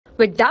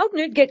With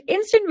Doubtnut, get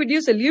instant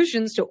video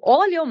solutions to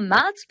all your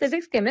maths,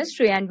 physics,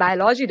 chemistry, and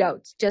biology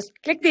doubts. Just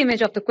click the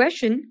image of the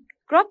question,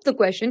 crop the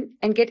question,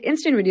 and get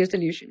instant video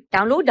solution.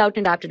 Download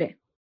Doubtnut app today.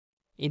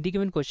 In the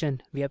given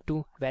question, we have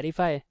to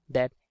verify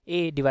that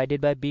a divided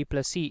by b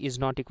plus c is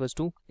not equals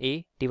to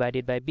a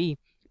divided by b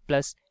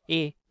plus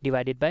a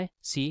divided by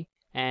c,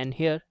 and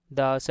here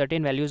the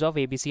certain values of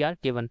ABC are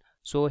given.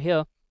 So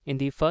here in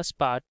the first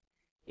part,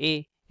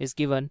 a is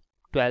given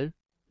 12,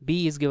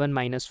 b is given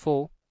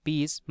 -4,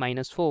 b is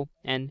 -4,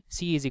 and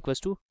c is equals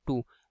to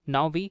 2.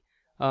 Now we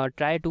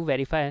try to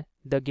verify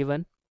the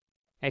given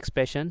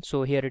expression.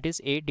 So here it is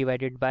a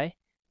divided by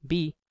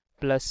b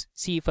plus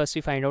c. First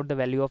we find out the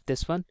value of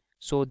this one.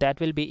 So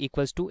that will be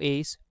equals to a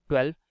is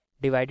 12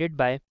 divided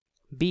by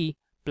b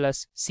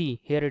plus c.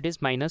 Here it is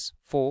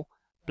 -4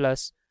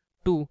 plus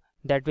 2.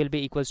 That will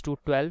be equals to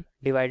 12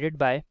 divided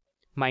by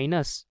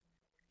minus,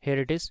 here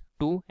it is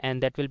 2,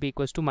 and that will be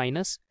equals to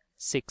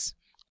 -6.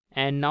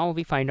 And now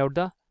we find out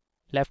the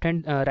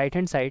right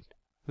hand side,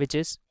 which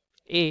is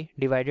a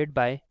divided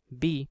by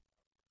b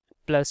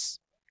plus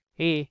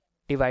a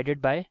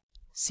divided by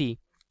c.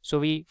 So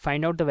we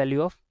find out the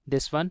value of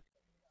this one.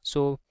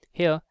 So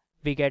here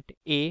we get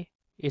a,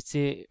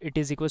 it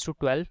is equals to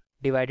 12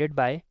 divided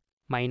by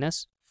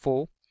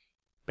 -4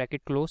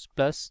 bracket close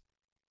plus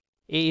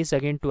a is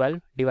again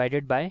 12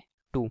 divided by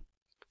 2.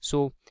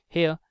 So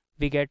here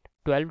we get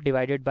 12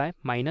 divided by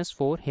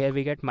 -4, here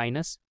we get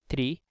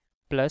 -3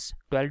 plus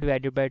 12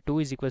 divided by 2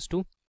 is equals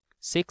to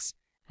 6,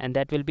 and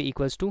that will be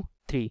equals to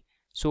 3.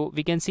 So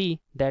we can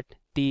see that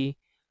the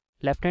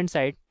left hand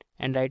side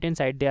and right hand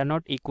side, they are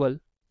not equal.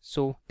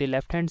 So the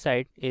left hand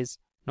side is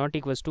not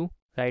equals to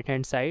right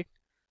hand side.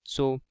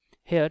 So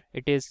here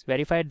it is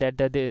verified that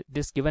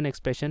this given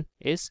expression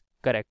is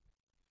correct.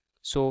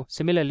 So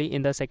similarly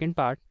in the second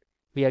part,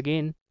 we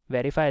again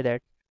verify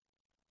that.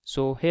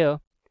 So here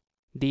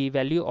the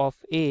value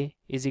of a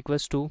is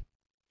equals to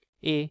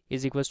 -10, a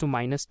is equals to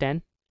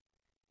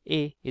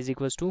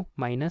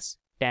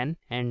 -10,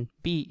 and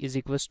b is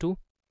equals to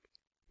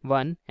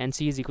 1, and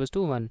c is equals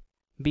to 1.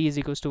 b is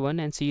equals to 1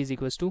 and c is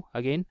equals to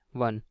again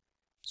 1.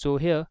 So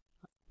here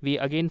we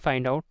again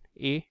find out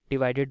a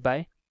divided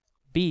by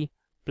b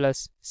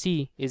plus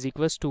c is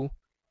equals to,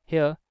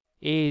 here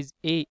a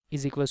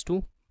is equals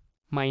to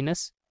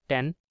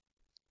 -10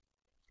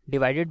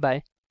 divided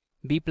by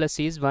b plus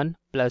c is 1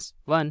 plus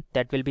 1,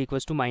 that will be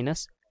equals to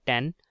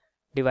 -10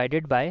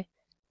 divided by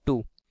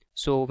 2.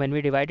 So when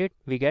we divide it,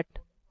 we get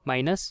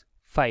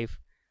 -5.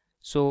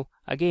 So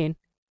again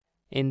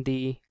in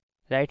the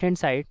right hand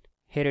side,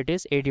 here it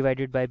is a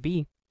divided by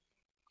b,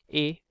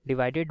 a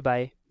divided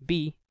by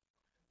b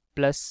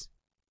plus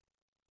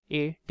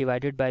a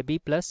divided by b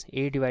plus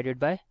a divided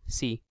by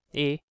c,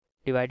 a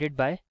divided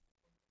by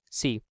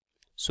c.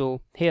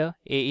 So here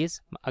a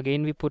is,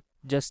 again we put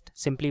just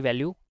simply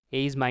value,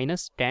 a is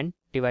 -10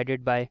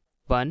 divided by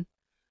 1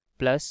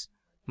 plus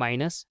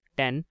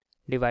 -10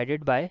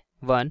 divided by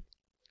 1.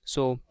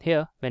 So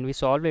here when we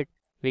solve it,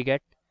 we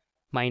get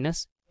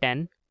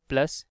 -10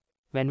 plus,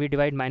 when we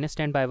divide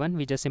 -10 by 1,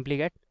 we just simply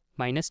get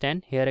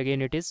 -10. Here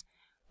again it is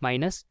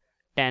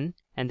 -10,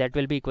 and that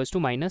will be equals to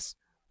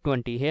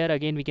 -20. Here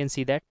again we can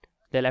see that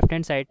the left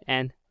hand side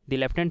and the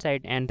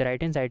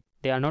right hand side,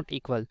 they are not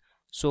equal.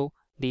 So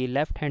the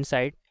left hand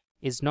side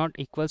is not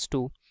equals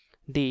to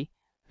the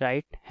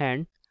right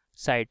hand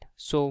side.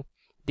 So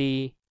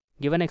the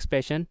given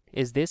expression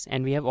is this,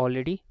 and we have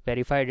already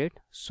verified it.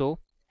 So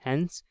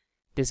hence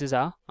this is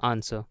our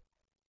answer.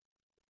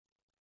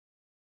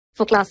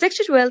 For class 6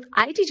 to 12,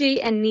 IIT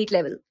JEE and NEET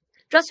level.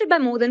 Trusted by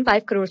more than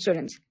 5 crore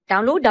students.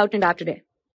 Download Doubtnut app today.